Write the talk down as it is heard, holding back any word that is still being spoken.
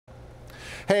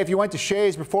Hey, if you went to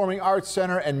Shea's Performing Arts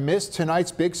Center and missed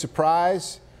tonight's big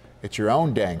surprise, it's your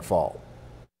own dang fault.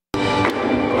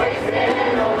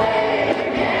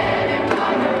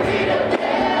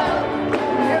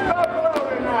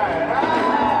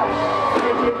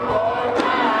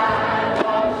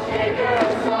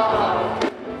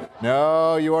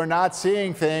 No, you are not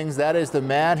seeing things. That is the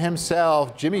man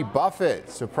himself, Jimmy Buffett,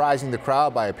 surprising the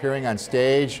crowd by appearing on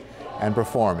stage and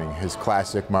performing his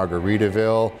classic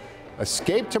Margaritaville.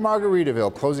 Escape to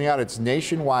Margaritaville, closing out its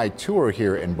nationwide tour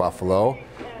here in Buffalo.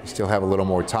 We still have a little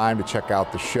more time to check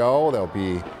out the show. They'll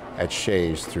be at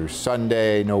Shea's through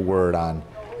Sunday. No word on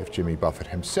if Jimmy Buffett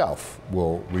himself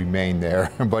will remain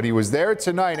there. But he was there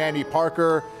tonight, Andy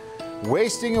Parker,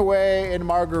 wasting away in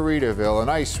Margaritaville, a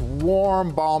nice,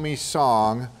 warm, balmy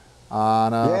song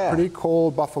on a pretty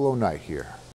cold Buffalo night here.